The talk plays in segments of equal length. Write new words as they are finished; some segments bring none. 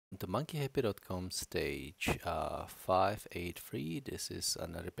to monkeyhappy.com stage 583. This is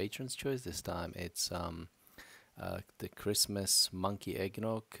another patron's choice. This time it's the Christmas monkey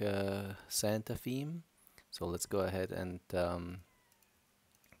eggnog Santa theme. So let's go ahead and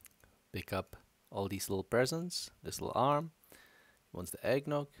pick up all these little presents. This little arm, wants the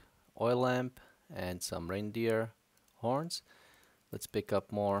eggnog, oil lamp, and some reindeer horns. Let's pick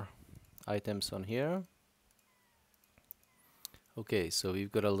up more items on here. Okay, so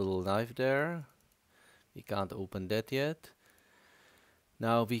we've got a little knife there. We can't open that yet.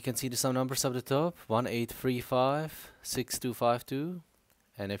 Now we can see some numbers up the top, 18356252,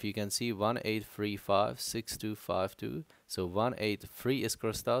 and if you can see 18356252, so 183 is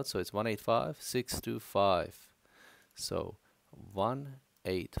crossed out, so it's 185625. So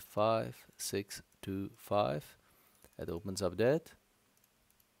 185625. That opens up that.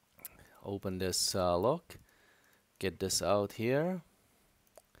 Open this lock. Get this out here.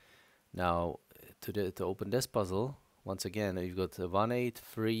 Now to open this puzzle, once again you've got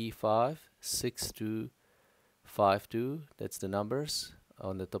 18356252. That's the numbers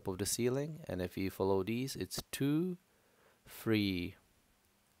on the top of the ceiling, and if you follow these, it's 2 3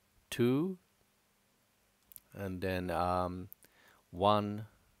 2 and then 1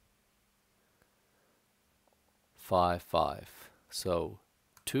 5 5. So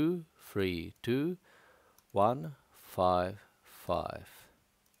 2 3 2 1 5 5.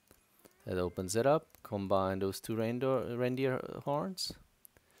 That opens it up. Combine those two reindeer horns.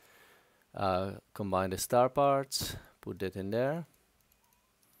 Combine the star parts. Put that in there.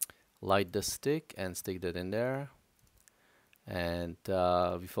 Light the stick and stick that in there. And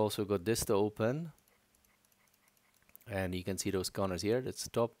we've also got this to open. And you can see those corners here. That's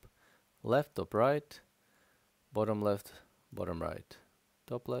top left, top right, bottom left, bottom right,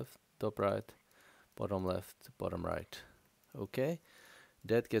 top left, top right, bottom left, bottom right. Okay,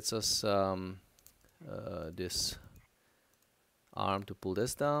 that gets us this arm to pull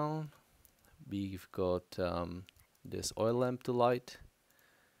this down. We've got this oil lamp to light.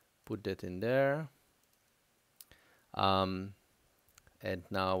 Put that in there. And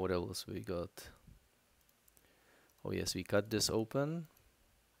now what else we got? Oh yes, we cut this open.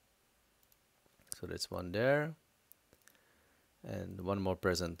 So that's one there. And one more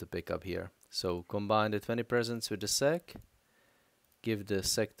present to pick up here. So combine the 20 presents with the sack. Give the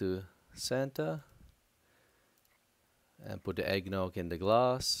sack to Santa. And put the eggnog in the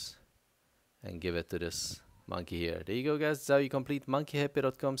glass. And give it to this monkey here. There you go, guys. That's how you complete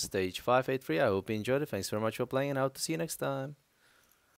monkeyhappy.com stage 583. I hope you enjoyed it. Thanks very much for playing, and I hope to see you next time.